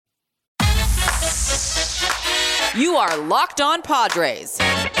You are Locked On Padres,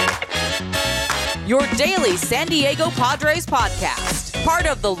 your daily San Diego Padres podcast. Part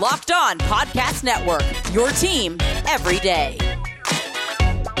of the Locked On Podcast Network, your team every day.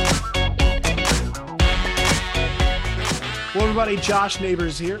 Well, everybody, Josh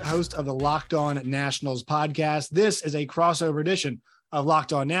Neighbors here, host of the Locked On Nationals podcast. This is a crossover edition of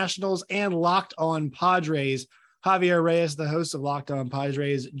Locked On Nationals and Locked On Padres. Javier Reyes, the host of Locked On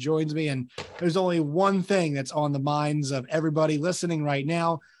Padres, joins me, and there's only one thing that's on the minds of everybody listening right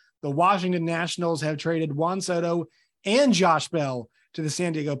now. The Washington Nationals have traded Juan Soto and Josh Bell to the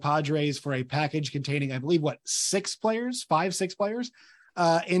San Diego Padres for a package containing, I believe, six players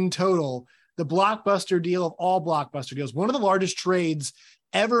in total. The blockbuster deal of all blockbuster deals, one of the largest trades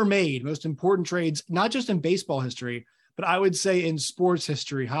ever made, most important trades, not just in baseball history, but I would say in sports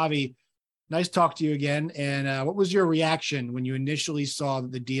history. Javi, nice to talk to you again. And what was your reaction when you initially saw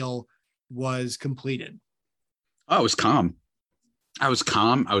that the deal was completed? Oh, I was calm. I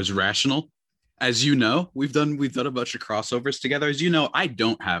was rational. As you know, we've done a bunch of crossovers together. As you know, I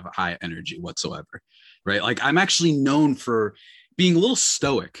don't have high energy whatsoever, right? Like, I'm actually known for being a little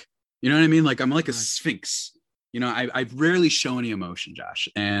stoic. You know what I mean? Like, I'm like a sphinx. You know, I rarely show any emotion, Josh.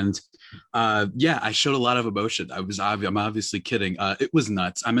 And I showed a lot of emotion. I'm obviously kidding. It was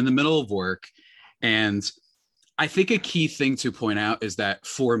nuts. I'm in the middle of work. And I think a key thing to point out is that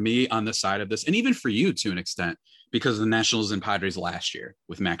for me on the side of this, and even for you to an extent, because of the Nationals and Padres last year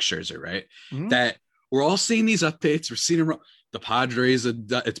with Max Scherzer, right? Mm-hmm. That we're all seeing these updates. We're seeing them. The Padres,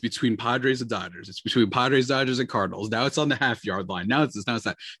 it's between Padres and Dodgers. It's between Padres, Dodgers, and Cardinals. Now it's on the half-yard line. Now it's this, now it's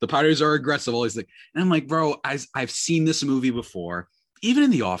that. The Padres are aggressive, all these things. And I'm like, bro, I've seen this movie before, even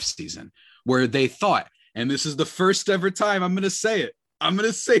in the offseason, where they thought, and this is the first ever time I'm going to say it. I'm going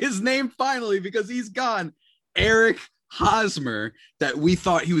to say his name finally because he's gone. Eric Hosmer, that we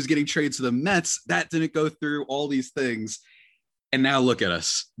thought he was getting traded to the Mets. That didn't go through, all these things. And now look at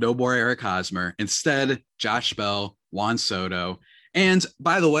us. No more Eric Hosmer. Instead, Josh Bell, Juan Soto. And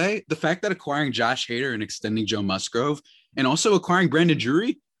by the way, the fact that acquiring Josh Hader and extending Joe Musgrove and also acquiring Brandon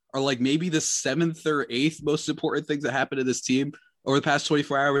Drury are like maybe the seventh or eighth most important things that happened to this team over the past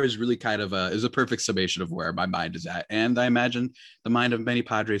 24 hours really kind of is a perfect summation of where my mind is at. And I imagine the mind of many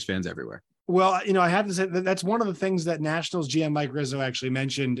Padres fans everywhere. Well, you know, I have to say that's one of the things that Nationals GM Mike Rizzo actually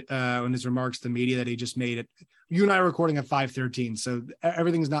mentioned in his remarks to the media that he just made it. You and I are recording at 5:13, so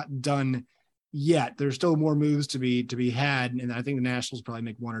everything's not done yet. There's still more moves to be had, and I think the Nationals probably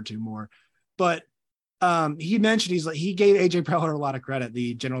make one or two more. But he mentioned he gave AJ Preller a lot of credit,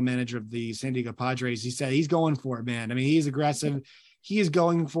 the general manager of the San Diego Padres. He said he's going for it, man. I mean, he's aggressive. He is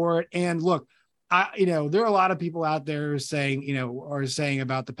going for it. And look, there are a lot of people out there saying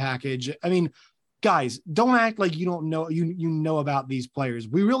about the package. I mean, guys, don't act like you don't know, you know about these players.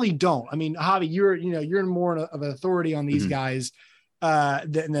 We really don't. I mean, Javi, you're more of an authority on these guys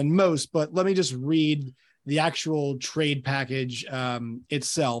than most, but let me just read the actual trade package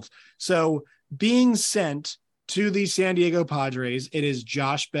itself. So being sent to the San Diego Padres, it is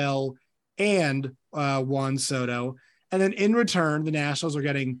Josh Bell and Juan Soto. And then in return, the Nationals are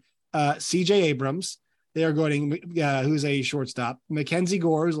getting CJ Abrams. They are going, who's a shortstop, Mackenzie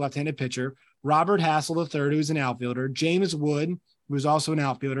Gore, who's a left-handed pitcher, Robert Hassel III, who's an outfielder, James Wood, who's also an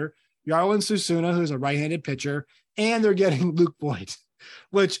outfielder, Yarlin Susuna, who's a right-handed pitcher, and they're getting Luke Voigt,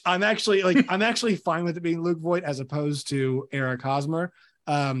 which I'm actually fine with it being Luke Voigt as opposed to Eric Hosmer.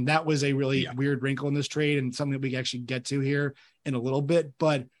 That was a really weird wrinkle in this trade and something that we can actually get to here in a little bit.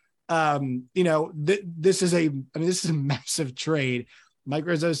 But this is a massive trade. Mike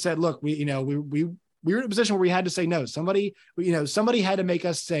Rizzo said, look, we were in a position where we had to say no. Somebody had to make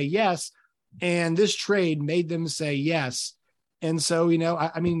us say yes. And this trade made them say yes. And so,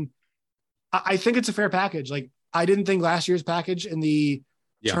 I think it's a fair package. Like, I didn't think last year's package in the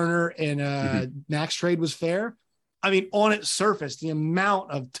Turner and Max trade was fair. I mean, on its surface, the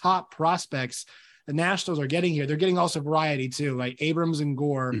amount of top prospects the Nationals are getting here, they're getting also variety too. Like Abrams and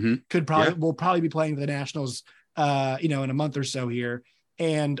Gore will probably be playing for the Nationals, in a month or so here.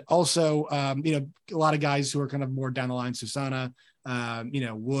 And also, a lot of guys who are kind of more down the line, Susana,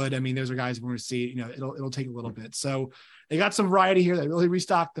 Wood. I mean, those are guys we're going to see, it'll take a little bit. So they got some variety here. They really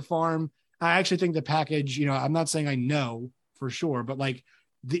restocked the farm. I actually think the package, I'm not saying I know for sure, but like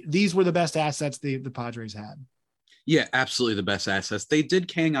these were the best assets the Padres had. Yeah, absolutely the best assets. They did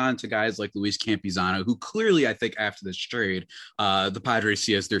hang on to guys like Luis Campusano, who clearly, I think after this trade, the Padres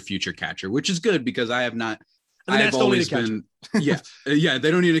see as their future catcher, which is good because I've always been, they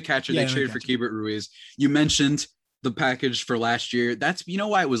don't need a catcher. They traded for Keibert Ruiz. You mentioned the package for last year. That's,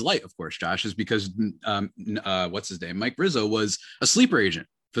 why it was light, of course, Josh, is because what's his name? Mike Rizzo was a sleeper agent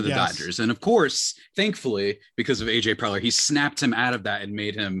for the Dodgers. And of course, thankfully, because of AJ Preller, he snapped him out of that and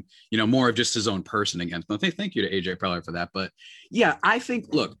made him, more of just his own person again. So thank you to AJ Preller for that. But yeah, I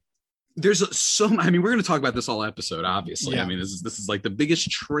think, look, we're going to talk about this all episode, obviously. Yeah. I mean, this is like the biggest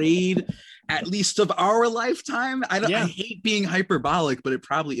trade, at least of our lifetime. I hate being hyperbolic, but it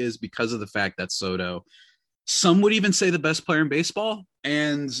probably is because of the fact that Soto, some would even say the best player in baseball.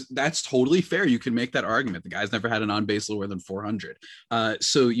 And that's totally fair. You can make that argument. The guy's never had an on-base lower than 400.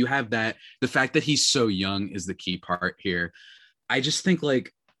 So you have that. The fact that he's so young is the key part here. I just think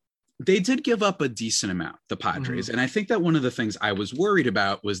like they did give up a decent amount, the Padres. And I think that one of the things I was worried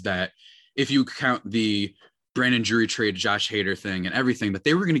about was that if you count the Brandon Drury trade, Josh Hader thing and everything, that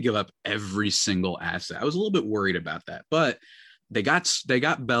they were going to give up every single asset. I was a little bit worried about that, but they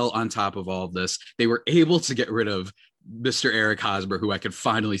got Bell on top of all of this. They were able to get rid of Mr. Eric Hosmer, who I could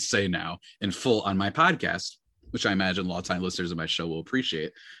finally say now in full on my podcast, which I imagine longtime listeners of my show will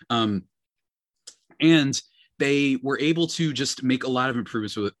appreciate. And they were able to just make a lot of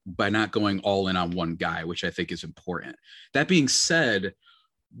improvements by not going all in on one guy, which I think is important. That being said,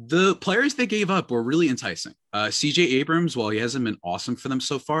 the players they gave up were really enticing. CJ Abrams, while he hasn't been awesome for them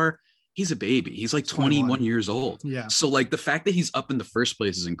so far, he's a baby. He's like 21 years old. Yeah. So like the fact that he's up in the first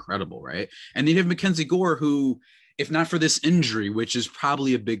place is incredible, right? And then you have Mackenzie Gore, who, if not for this injury, which is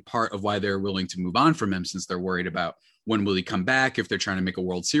probably a big part of why they're willing to move on from him, since they're worried about when will he come back if they're trying to make a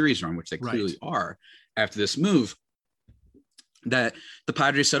World Series run, which they clearly are after this move, that the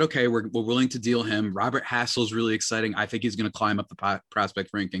Padres said, okay, we're willing to deal him. Robert Hassel is really exciting. I think he's going to climb up the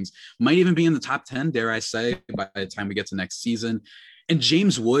prospect rankings, might even be in the top 10, dare I say, by the time we get to next season. And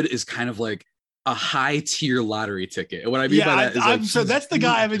James Wood is kind of like a high tier lottery ticket. And what I mean by that is like, so that's the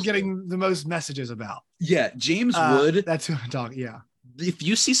guy I've been getting the most messages about. Yeah. James Wood. That's who I'm talking. Yeah. If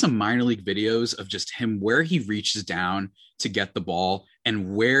you see some minor league videos of just him, where he reaches down to get the ball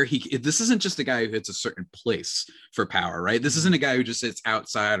and where this isn't just a guy who hits a certain place for power, right? This isn't a guy who just hits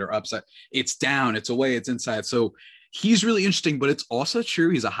outside or upside. It's down, it's away, it's inside. So he's really interesting, but it's also true.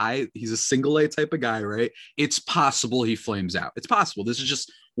 He's a single A type of guy, right? It's possible he flames out. It's possible. This is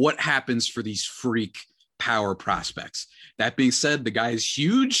just what happens for these freak power prospects. That being said, the guy is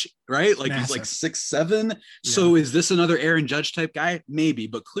huge, right? Like massive. He's like 6'7". Yeah. So is this another Aaron Judge type guy? Maybe,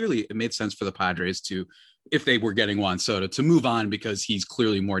 but clearly it made sense for the Padres to, if they were getting Juan Soto, to move on because he's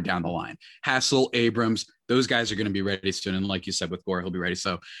clearly more down the line. Hassel, Abrams, those guys are going to be ready soon. And like you said, with Gore, he'll be ready.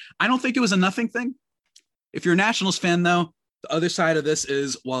 So I don't think it was a nothing thing. If you're a Nationals fan, though, the other side of this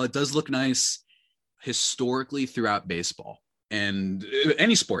is, while it does look nice historically throughout baseball and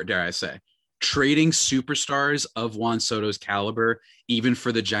any sport, dare I say, trading superstars of Juan Soto's caliber, even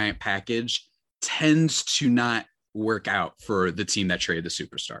for the giant package, tends to not work out for the team that traded the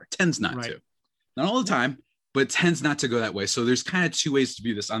superstar. Tends not to. Not all the time, but tends not to go that way. So there's kind of two ways to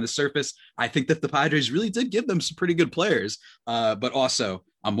view this. On the surface, I think that the Padres really did give them some pretty good players. But also,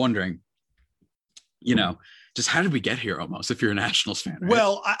 I'm wondering, just how did we get here almost, if you're a Nationals fan? Right?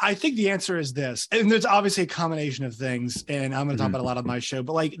 Well, I think the answer is this. And there's obviously a combination of things, and I'm going to talk about a lot on my show,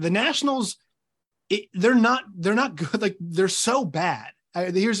 but like the Nationals, they're not good. Like they're so bad.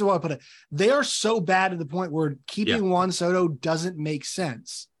 Here's the way I put it. They are so bad to the point where keeping Juan Soto doesn't make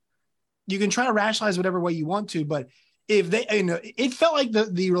sense. You can try to rationalize whatever way you want to, but if they, it felt like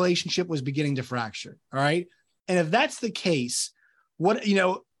the relationship was beginning to fracture. All right. And if that's the case, what do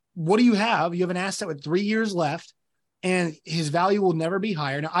you have? You have an asset with 3 years left and his value will never be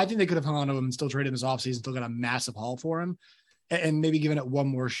higher. Now, I think they could have hung on to him and still traded him this offseason, still got a massive haul for him and maybe given it one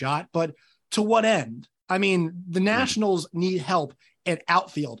more shot. But to what end? I mean, the Nationals need help at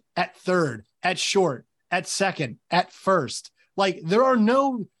outfield, at third, at short, at second, at first. Like there are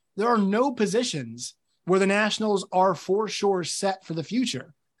no positions where the Nationals are for sure set for the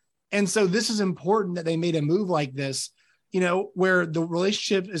future. And so this is important that they made a move like this, where the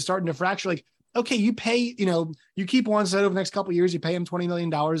relationship is starting to fracture. Like, okay, you pay, you keep Juan Soto over the next couple of years, you pay him $20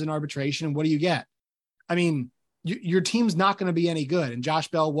 million in arbitration. And what do you get? I mean, your team's not going to be any good. And Josh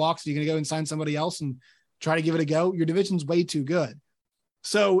Bell walks, you're going to go and sign somebody else and try to give it a go. Your division's way too good.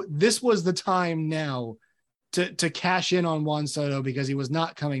 So this was the time now to cash in on Juan Soto because he was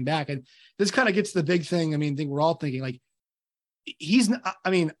not coming back. And this kind of gets to the big thing. I mean, I think we're all thinking like,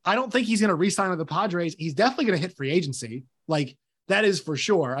 I don't think he's going to re-sign with the Padres. He's definitely going to hit free agency. Like that is for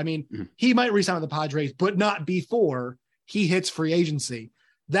sure. I mean, he might re-sign with the Padres, but not before he hits free agency.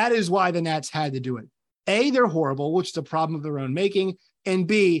 That is why the Nats had to do it. A, they're horrible, which is a problem of their own making. And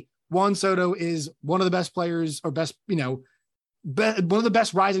B, Juan Soto is one of the best players or best, one of the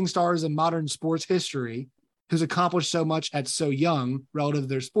best rising stars in modern sports history, who's accomplished so much at so young relative to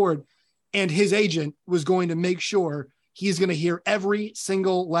their sport. And his agent was going to make sure he's going to hear every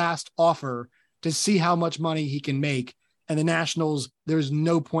single last offer to see how much money he can make. And the Nationals, there's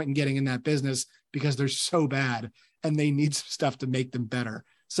no point in getting in that business because they're so bad and they need some stuff to make them better.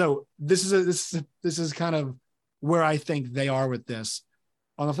 So this is kind of where I think they are with this.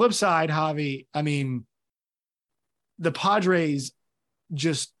 On the flip side, Javi, I mean, the Padres,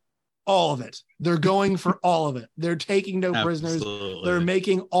 just all of it. They're going for all of it. They're taking no prisoners. Absolutely. They're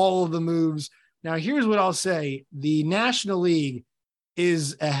making all of the moves. Now, here's what I'll say. The National League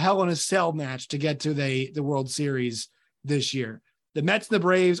is a hell in a cell match to get to the World Series this year. The Mets and the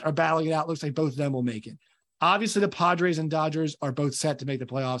Braves are battling it out. Looks like both of them will make it. Obviously, the Padres and Dodgers are both set to make the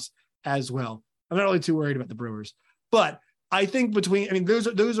playoffs as well. I'm not really too worried about the Brewers. But I think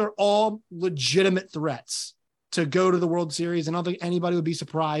those are all legitimate threats to go to the World Series. And I don't think anybody would be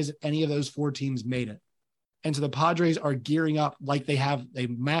surprised if any of those four teams made it. And so the Padres are gearing up like they have a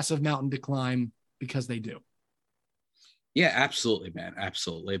massive mountain to climb because they do. Yeah, absolutely, man.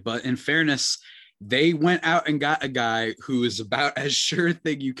 Absolutely. But in fairness, they went out and got a guy who is about as sure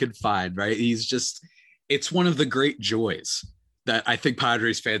thing you can find, right? It's one of the great joys that I think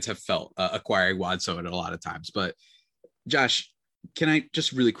Padres fans have felt acquiring Juan Soto a lot of times. But Josh, can I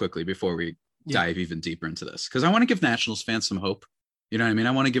just really quickly before we dive even deeper into this, because I want to give Nationals fans some hope. You know what I mean?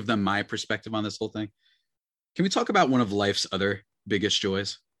 I want to give them my perspective on this whole thing. Can we talk about one of life's other biggest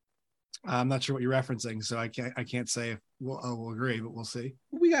joys? I'm not sure what you're referencing, so I can't say if we'll agree, but we'll see.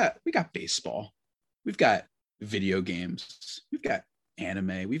 We got baseball. We've got video games. We've got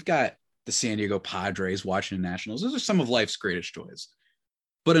anime. We've got the San Diego Padres, Washington Nationals. Those are some of life's greatest joys.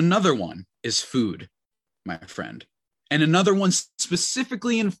 But another one is food, my friend. And another one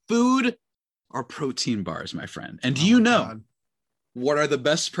specifically in food are protein bars, my friend. And do you know what are the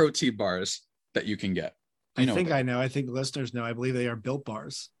best protein bars that you can get? I think the listeners know. I believe they are Built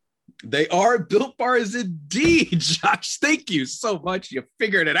Bars. They are Built Bars indeed, Josh. Thank you so much. You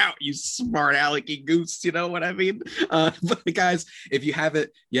figured it out, you smart alecky goose. You know what I mean? But guys, if you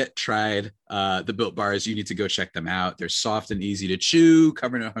haven't yet tried the Built Bars, you need to go check them out. They're soft and easy to chew,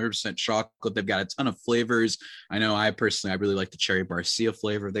 covered in 100% chocolate. They've got a ton of flavors. I know I really like the cherry barcia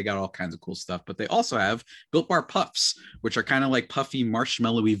flavor. They got all kinds of cool stuff, but they also have Built Bar Puffs, which are kind of like puffy,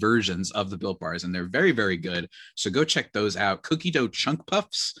 marshmallowy versions of the Built Bars, and they're very, very good. So go check those out. Cookie dough chunk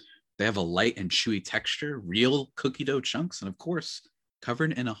puffs. They have a light and chewy texture, real cookie dough chunks, and of course,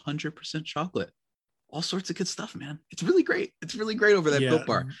 covered in 100% chocolate. All sorts of good stuff, man. It's really great. It's really great over that Built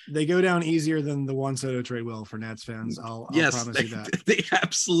Bar. They go down easier than the Juan Soto trade will for Nats fans. I'll promise you that. They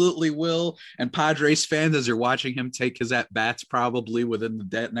absolutely will. And Padres fans, as you're watching him take his at-bats probably within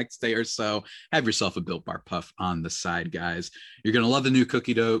the next day or so, have yourself a Built Bar Puff on the side, guys. You're going to love the new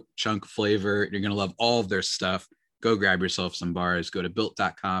cookie dough chunk flavor. You're going to love all of their stuff. Go grab yourself some bars. Go to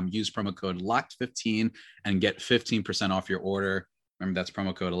built.com, use promo code LOCKED15 and get 15% off your order. Remember, that's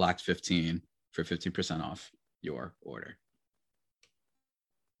promo code LOCKED15 for 15% off your order.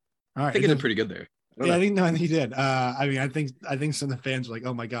 All right. I think it did pretty good there. I think he did. I think some of the fans were like,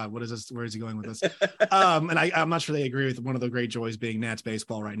 oh my God, what is this? Where is he going with this? And I'm not sure they agree with one of the great joys being Nats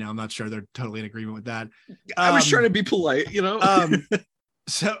baseball right now. I'm not sure they're totally in agreement with that. I was trying to be polite, you know?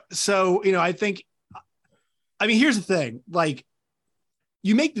 So, I think, here's the thing, like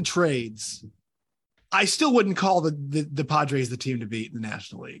you make the trades. I still wouldn't call the Padres the team to beat in the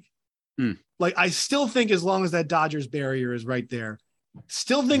National League. Like, I still think as long as that Dodgers barrier is right there,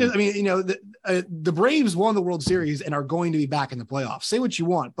 still think, the Braves won the World Series and are going to be back in the playoffs. Say what you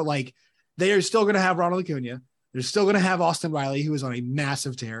want, but like, they are still going to have Ronald Acuna. They're still going to have Austin Riley, who is on a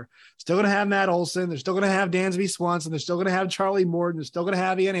massive tear. Still going to have Matt Olson. They're still going to have Dansby Swanson. They're still going to have Charlie Morton. They're still going to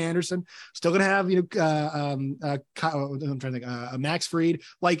have Ian Anderson. Still going to have, Max Fried.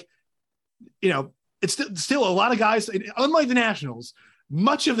 Like, it's still a lot of guys. Unlike the Nationals,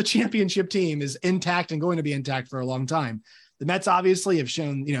 much of the championship team is intact and going to be intact for a long time. The Mets obviously have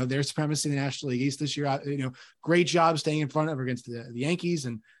shown, their supremacy in the National League East this year. Great job staying in front of against the Yankees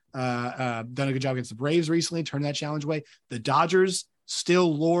and done a good job against the Braves recently, turned that challenge away. The Dodgers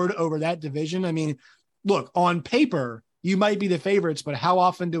still lord over that division. I mean, look, on paper, you might be the favorites, but how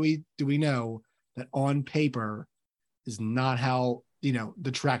often do we know that on paper is not how,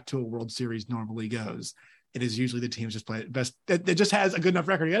 the track to a World Series normally goes? It is usually the teams just play best that just has a good enough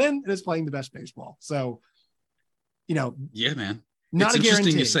record to get in and is playing the best baseball. So, yeah, man, not it's a interesting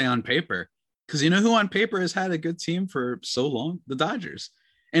guarantee. You say on paper, because who on paper has had a good team for so long? The Dodgers.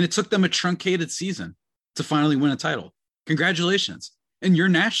 And it took them a truncated season to finally win a title. Congratulations. And your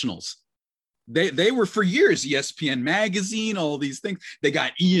Nationals. They were for years ESPN magazine, all these things. They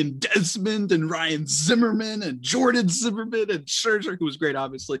got Ian Desmond and Ryan Zimmerman and Jordan Zimmerman and Scherzer, who was great,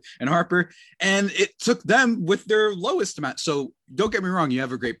 obviously, and Harper. And it took them with their lowest amount. So don't get me wrong, you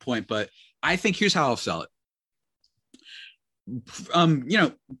have a great point, but I think here's how I'll sell it.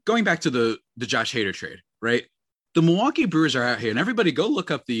 Going back to the Josh Hader trade, right? The Milwaukee Brewers are out here, and everybody go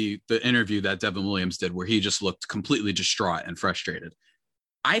look up the interview that Devin Williams did, where he just looked completely distraught and frustrated.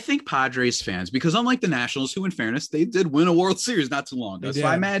 I think Padres fans, because unlike the Nationals, who in fairness, they did win a World Series not too long ago. So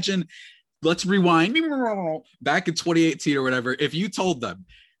I imagine, let's rewind back in 2018 or whatever. If you told them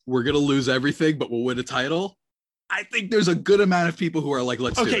we're going to lose everything, but we'll win a title, I think there's a good amount of people who are like,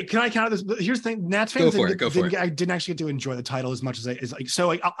 let's do it. Can I counter this? Here's the thing. Nats fans I didn't actually get to enjoy the title as much as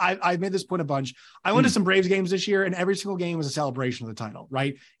I made this point a bunch. I went to some Braves games this year, and every single game was a celebration of the title,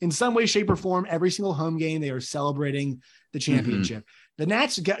 right? In some way, shape, or form, every single home game, they are celebrating the championship. The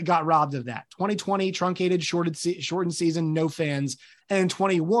Nats got robbed of that. 2020, truncated, shortened season, no fans. And in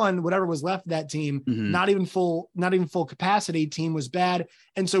 21, whatever was left of that team, not even full capacity, team was bad.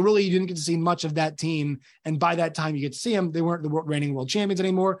 And so really you didn't get to see much of that team. And by that time you get to see them, they weren't the reigning world champions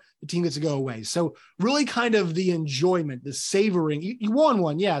anymore. The team gets to go away. So really kind of the enjoyment, the savoring, you won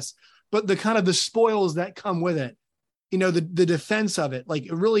one, yes, but the kind of the spoils that come with it, the defense of it, like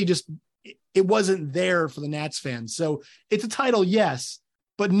it really just, it wasn't there for the Nats fans. So it's a title, yes,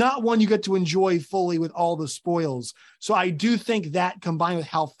 but not one you get to enjoy fully with all the spoils. So I do think that combined with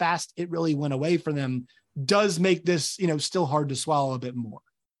how fast it really went away from them does make this, still hard to swallow a bit more.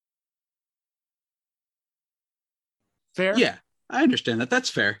 Fair? Yeah, I understand that. That's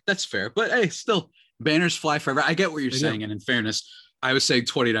fair. But hey, still, banners fly forever. I get what you're saying. And in fairness, I was saying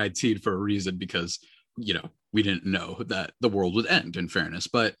 2019 for a reason because, we didn't know that the world would end, in fairness.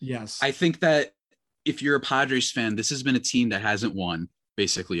 But yes, I think that if you're a Padres fan, this has been a team that hasn't won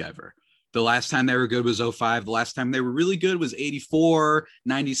basically ever. The last time they were good was 05. The last time they were really good was 84,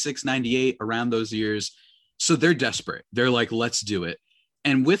 96, 98, around those years. So they're desperate. They're like, let's do it.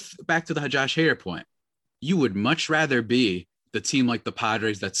 And back to the Josh Hader point, you would much rather be the team like the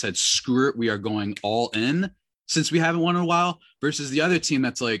Padres that said, screw it, we are going all in since we haven't won in a while, versus the other team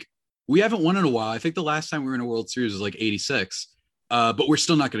that's like, we haven't won in a while. I think the last time we were in a World Series was like 86, but we're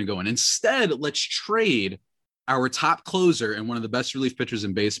still not going to go in. Instead, let's trade our top closer and one of the best relief pitchers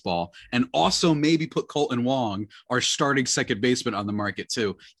in baseball, and also maybe put Colton Wong, our starting second baseman, on the market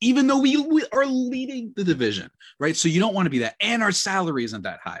too, even though we are leading the division, right? So you don't want to be that. And our salary isn't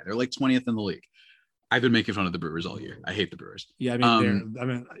that high. They're like 20th in the league. I've been making fun of the Brewers all year. I hate the Brewers. Yeah,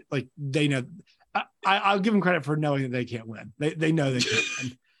 they know. I'll give them credit for knowing that they can't win. They know they can't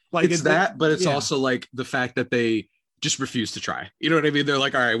win. Like it's that, but it's also like the fact that they just refuse to try. You know what I mean? They're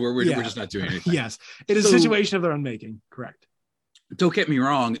like, all right, we're just not doing anything. Yes. It is a situation of their own making. Correct. Don't get me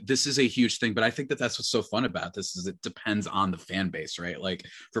wrong. This is a huge thing, but I think that's what's so fun about this is it depends on the fan base, right? Like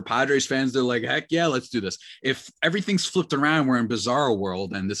for Padres fans, they're like, heck yeah, let's do this. If everything's flipped around, we're in bizarro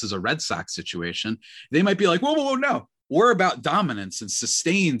world and this is a Red Sox situation, they might be like, whoa, no. We're about dominance and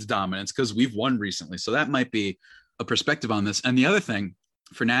sustained dominance because we've won recently. So that might be a perspective on this. And the other thing,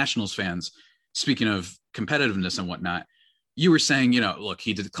 for Nationals fans, speaking of competitiveness and whatnot, you were saying, look,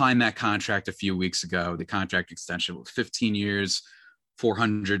 he declined that contract a few weeks ago, the contract extension with 15 years,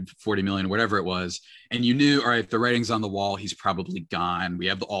 440 million, whatever it was. And you knew, all right, the writing's on the wall. He's probably gone. We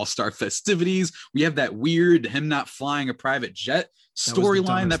have the all-star festivities. We have that weird him not flying a private jet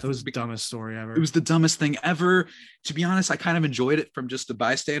storyline. That was the dumbest story ever. It was the dumbest thing ever. To be honest, I kind of enjoyed it from just a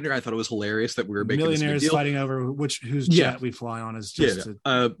bystander. I thought it was hilarious that we were making millionaires fighting over whose jet we fly on is just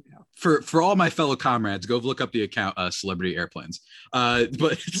for all my fellow comrades, go look up the account Celebrity Airplanes.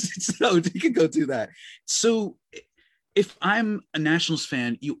 But so you can go do that. So if I'm a Nationals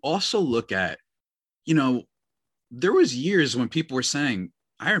fan, you also look at, there was years when people were saying,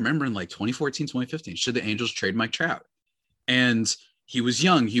 I remember in like 2014, 2015, should the Angels trade Mike Trout? And he was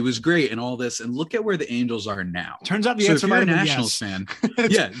young, he was great and all this. And look at where the Angels are now. Turns out the answer might have been Nationals fan.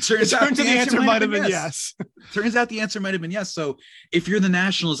 Yeah. Turns out the answer might have been yes. Turns out the answer might have been yes. So if you're the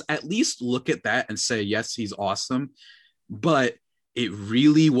Nationals, at least look at that and say, yes, he's awesome. But it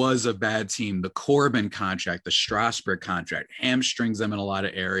really was a bad team. The Corbin contract, the Strasburg contract hamstrings them in a lot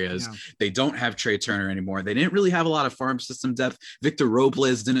of areas. Yeah. They don't have Trey Turner anymore. They didn't really have a lot of farm system depth. Victor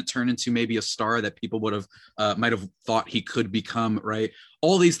Robles didn't turn into maybe a star that people would have might have thought he could become, right?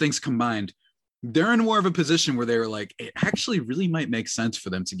 All these things combined, they're in more of a position where they were like, it actually really might make sense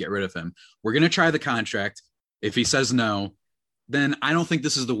for them to get rid of him. We're going to try the contract. If he says no, then I don't think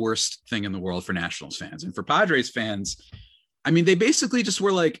this is the worst thing in the world for Nationals fans. And for Padres fans, I mean, they basically just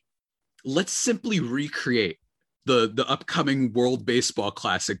were like, let's simply recreate the upcoming World Baseball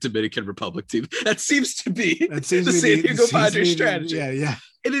Classic Dominican Republic team. That seems to be the San Diego Padres strategy. Yeah.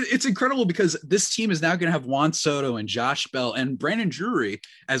 It's incredible because this team is now going to have Juan Soto and Josh Bell and Brandon Drury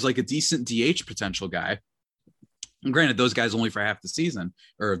as like a decent DH potential guy. And granted, those guys only for half the season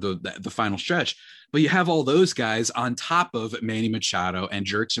or the final stretch, but you have all those guys on top of Manny Machado and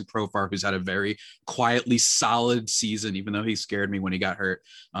Jurickson Profar, who's had a very quietly solid season, even though he scared me when he got hurt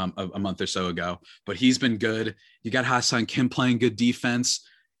a month or so ago. But he's been good. You got Ha-Seong Kim playing good defense.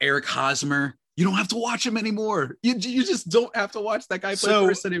 Eric Hosmer, you don't have to watch him anymore. You just don't have to watch that guy play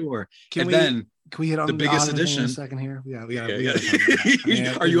first anymore. Can we hit on the biggest addition? In a second here?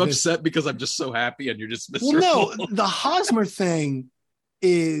 Are you upset because I'm just so happy and you're just miserable? Well, no, the Hosmer thing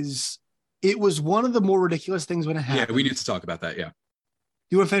it was one of the more ridiculous things when it happened. Yeah, we need to talk about that. Yeah.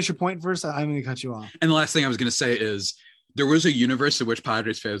 You want to finish your point first? I'm going to cut you off. And the last thing I was going to say is there was a universe in which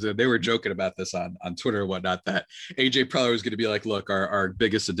Padres fans, they were joking about this on Twitter and whatnot, that AJ Preller was going to be like, look, our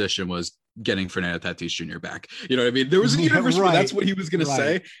biggest addition was getting Fernando Tatis Jr. back. You know what I mean? There was a universe where that's what he was going to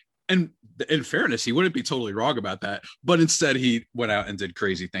say. And in fairness, he wouldn't be totally wrong about that. But instead, he went out and did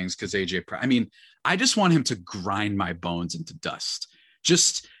crazy things because I just want him to grind my bones into dust.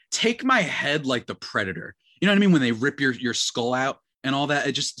 Just take my head like the Predator. You know what I mean? When they rip your skull out and all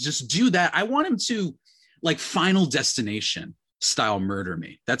that, just do that. I want him to like Final Destination style murder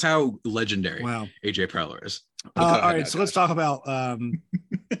me. That's how legendary AJ Preller is. All right, so let's talk about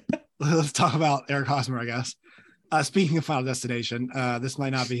Eric Hosmer, I guess. Speaking of Final Destination, this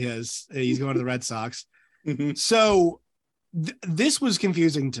might not be his. He's going to the Red Sox. Mm-hmm. So this was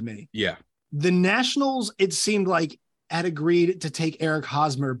confusing to me. Yeah. The Nationals, it seemed like, had agreed to take Eric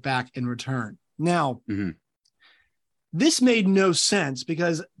Hosmer back in return. Now, this made no sense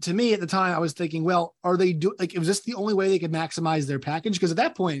because to me at the time I was thinking, well, was this the only way they could maximize their package? Because at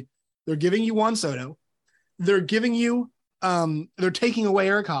that point, they're giving you Juan Soto. They're giving you they're taking away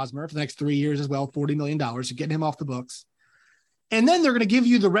Eric Hosmer for the next 3 years as well, $40 million to get him off the books. And then they're going to give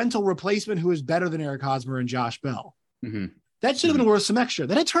you the rental replacement who is better than Eric Hosmer and Josh Bell. Mm-hmm. That should have been worth some extra.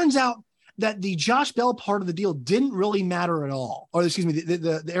 Then it turns out that the Josh Bell part of the deal didn't really matter at all. Or excuse me,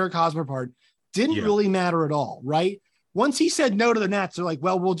 the Eric Hosmer part didn't really matter at all, right? Once he said no to the Nats, they're like,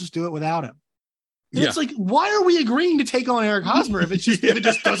 well, we'll just do it without him. And it's like, why are we agreeing to take on Eric Hosmer if it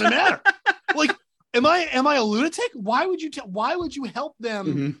just doesn't matter? Like, am I a lunatic? Why would you help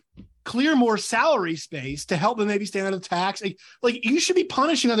them clear more salary space to help them maybe stay out of tax? Like you should be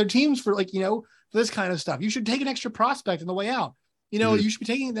punishing other teams for for this kind of stuff. You should take an extra prospect on the way out. You should be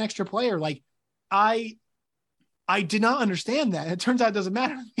taking an extra player. Like I did not understand that. It turns out it doesn't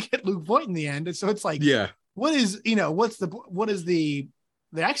matter. You get Luke Voit in the end. And so it's like, what is the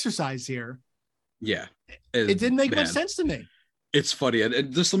exercise here? Yeah. It didn't make much sense to me. It's funny.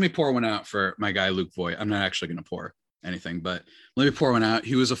 And just let me pour one out for my guy, Luke Voit. I'm not actually going to pour anything, but let me pour one out.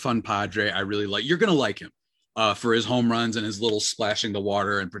 He was a fun Padre. I really you're going to like him for his home runs and his little splashing the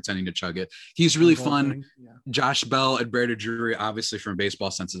water and pretending to chug it. He's really fun. Yeah. Josh Bell and Brandon Drury, obviously from a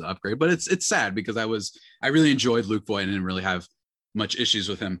baseball sense, is an upgrade, but it's sad because I really enjoyed Luke Voit and didn't really have much issues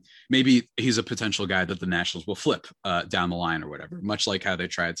with him. Maybe he's a potential guy that the Nationals will flip down the line or whatever, much like how they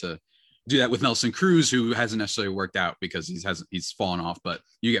tried to do that with Nelson Cruz, who hasn't necessarily worked out because he's fallen off, but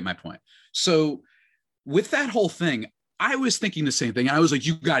you get my point. So with that whole thing, I was thinking the same thing. I was like,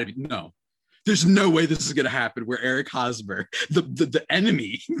 you got to no, there's no way this is going to happen where Eric Hosmer, the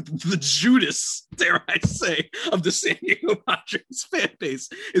enemy, the Judas, dare I say, of the San Diego Padres fan base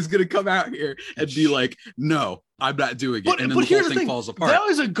is going to come out here and be like, no, I'm not doing it. And then the whole thing falls apart. That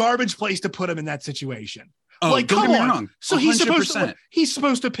was a garbage place to put him in that situation. Oh, like, don't get me wrong. So he's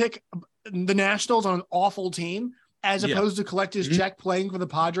supposed to pick the Nationals on an awful team as opposed to collect his check playing for the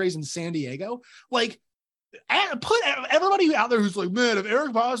Padres in San Diego. Like, put everybody out there who's like, man, if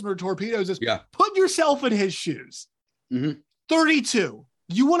Eric Hosmer torpedoes this, put yourself in his shoes. 32.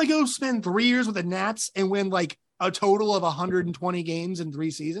 You want to go spend 3 years with the Nats and win like a total of 120 games in 3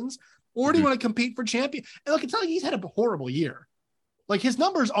 seasons? Or do you want to compete for champion? And look, it's not like he's had a horrible year. Like his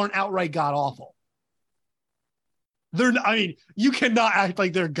numbers aren't outright god awful. You cannot act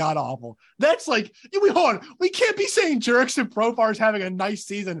like they're god awful. That's like, hold on. We can't be saying Jurickson Profar is having a nice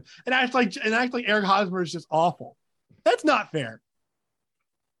season and act like Eric Hosmer is just awful. That's not fair.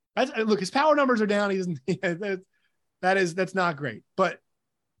 Look, his power numbers are down. That's not great. But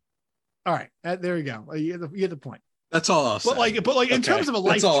all right, there you go. You get the point. That's all I'll say. But like in terms of a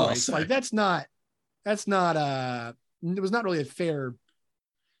life choice, like that's not. It was not really a fair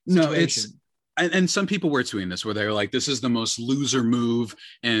situation. No, and some people were tweeting this where they were like, this is the most loser move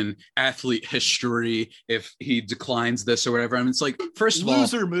in athlete history if he declines this or whatever. I mean, it's like, first of all,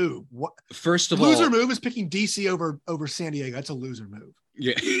 loser move. What? First of loser all, move is picking DC over San Diego. That's a loser move.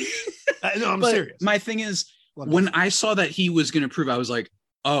 Yeah. No, I'm serious. My thing is, when I saw that he was going to prove, I was like,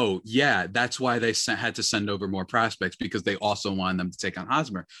 oh yeah, that's why they had to send over more prospects, because they also wanted them to take on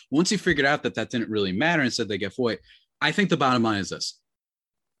Hosmer. Once he figured out that didn't really matter and said they get Voit, I think the bottom line is this: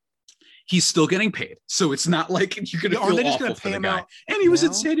 he's still getting paid, so it's not like you're going to feel awful for the guy. And he was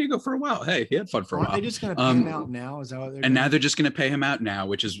in San Diego for a while. Hey, he had fun for a while. Are they just going to pay him out now? Is that what they're and now they're just going to pay him out now,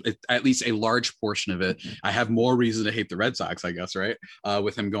 which is at least a large portion of it. I have more reason to hate the Red Sox, I guess, right?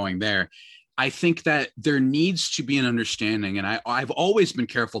 With him going there. I think that there needs to be an understanding, and I've always been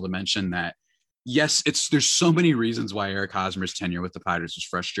careful to mention that, yes, there's so many reasons why Eric Hosmer's tenure with the Padres was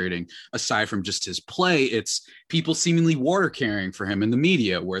frustrating. Aside from just his play, it's people seemingly water carrying for him in the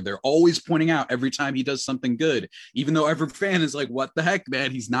media, where they're always pointing out every time he does something good, even though every fan is like, what the heck,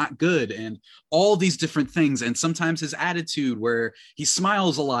 man, he's not good, and all these different things. And sometimes his attitude where he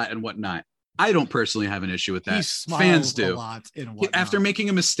smiles a lot and whatnot. I don't personally have an issue with that. Fans do. After making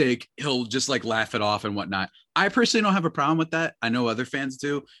a mistake, he'll just like laugh it off and whatnot. I personally don't have a problem with that. I know other fans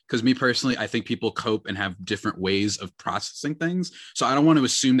do, because me personally, I think people cope and have different ways of processing things. So I don't want to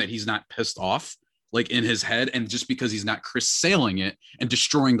assume that he's not pissed off, like in his head, and just because he's not Chris Sailing it and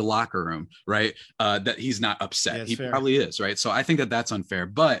destroying the locker room, right? That he's not upset. Yeah, he probably is, right? So I think that that's unfair,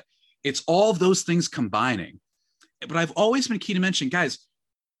 but it's all of those things combining. But I've always been key to mention, guys,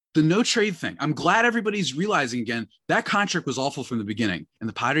 the no trade thing. I'm glad everybody's realizing again that contract was awful from the beginning, and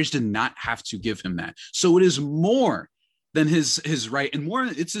the Padres did not have to give him that. So it is more than his right, and more,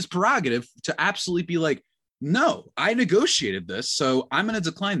 it's his prerogative to absolutely be like, no, I negotiated this, so I'm going to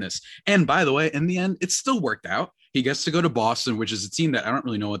decline this. And by the way, in the end, it still worked out. He gets to go to Boston, which is a team that I don't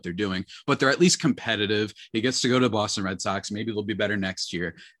really know what they're doing, but they're at least competitive. He gets to go to Boston Red Sox. Maybe they'll be better next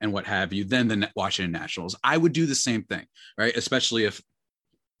year and what have you than the Washington Nationals. I would do the same thing, right? Especially if,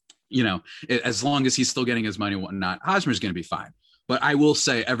 as long as he's still getting his money and whatnot, Hosmer's going to be fine. But I will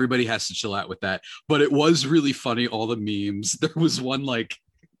say everybody has to chill out with that. But it was really funny, all the memes. There was one like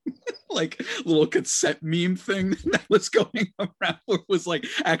little consent meme thing that was going around where it was like,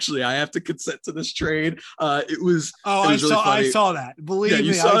 actually, I have to consent to this trade. It was really funny. I saw that. Believe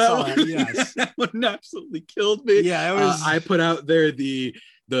me, I saw that. Yes. That one absolutely killed me. Yeah, it was. I put out there the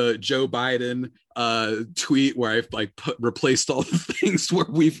Joe Biden tweet where I've replaced all the things where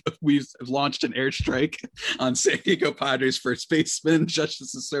we've launched an airstrike on San Diego Padres first baseman.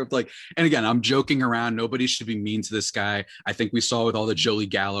 Justice is served. And again, I'm joking around. Nobody should be mean to this guy. I think we saw with all the Joey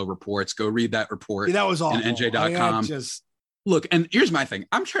Gallo reports. Go read that report. Yeah, that was awful. On NJ.com. Look, and here's my thing.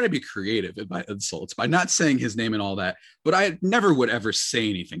 I'm trying to be creative in my insults by not saying his name and all that, but I never would ever say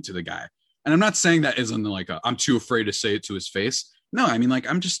anything to the guy. And I'm not saying that isn't I'm too afraid to say it to his face. No, I mean,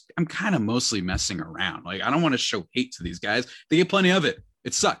 I'm kind of mostly messing around. I don't want to show hate to these guys. They get plenty of it.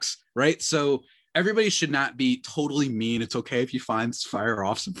 It sucks, right? So everybody should not be totally mean. It's okay if you fire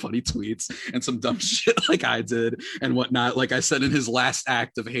off some funny tweets and some dumb shit like I did and whatnot. Like I said, in his last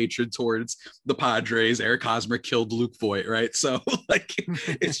act of hatred towards the Padres, Eric Hosmer killed Luke Voit, right? So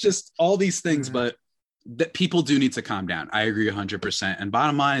it's just all these things, but that people do need to calm down. I agree 100%. And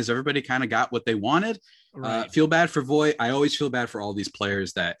bottom line is everybody kind of got what they wanted. Right. Feel bad for Voit. I always feel bad for all these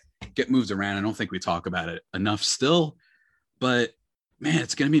players that get moved around. I don't think we talk about it enough still, but man,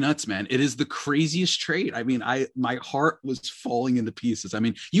 it's going to be nuts, man. It is the craziest trade. I mean, my heart was falling into pieces. I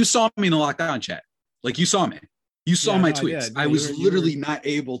mean, you saw me in the lockdown chat. You saw me. You saw my tweets. I was literally not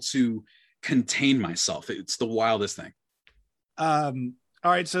able to contain myself. It's the wildest thing. All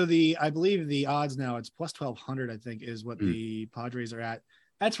right. So I believe the odds now, it's plus 1,200, I think, is what the Padres are at.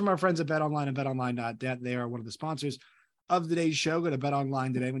 That's from our friends at BetOnline and BetOnline.net. They are one of the sponsors of today's show. Go to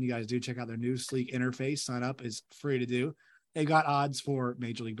BetOnline today. When you guys do, check out their new sleek interface. Sign up is free to do. They've got odds for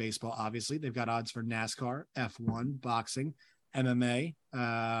Major League Baseball, obviously. They've got odds for NASCAR, F1, boxing, MMA,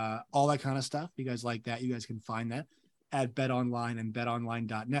 all that kind of stuff. You guys like that, you guys can find that at BetOnline and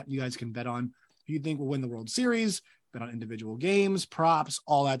BetOnline.net. You guys can bet on who you think will win the World Series, bet on individual games, props,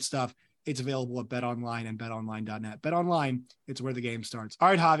 all that stuff. It's available at BetOnline and BetOnline.net. BetOnline, it's where the game starts. All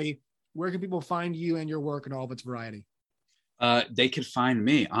right, Javi, where can people find you and your work and all of its variety? They can find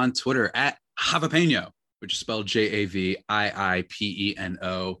me on Twitter at Javapeno, which is spelled JAVIIPENO,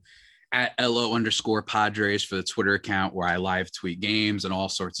 at LO_Padres for the Twitter account where I live tweet games and all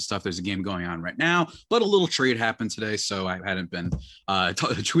sorts of stuff. There's a game going on right now, but a little trade happened today, so I hadn't been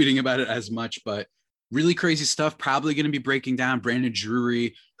tweeting about it as much, but really crazy stuff. Probably going to be breaking down Brandon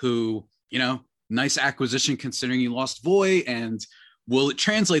Drury, who, nice acquisition considering he lost Voit, and will it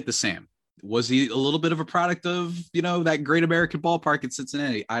translate the same? Was he a little bit of a product of, that great American ballpark in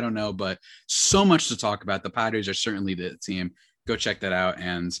Cincinnati? I don't know, but so much to talk about. The Padres are certainly the team. Go check that out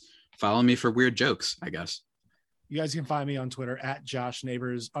and follow me for weird jokes, I guess. You guys can find me on Twitter at Josh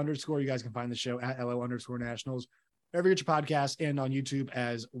Neighbors _. You guys can find the show at LO_Nationals, wherever you get your podcast, and on YouTube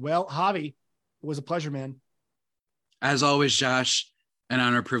as well. Javi, it was a pleasure, man. As always, Josh, an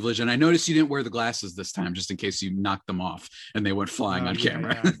honor, privilege. And I noticed you didn't wear the glasses this time, just in case you knocked them off and they went flying on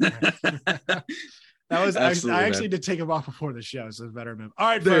camera. Yeah. That was, I actually did take them off before the show, so it's a better move. All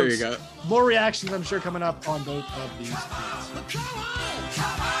right, there folks, you go. More reactions, I'm sure, coming up on both of these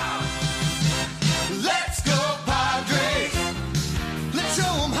tweets.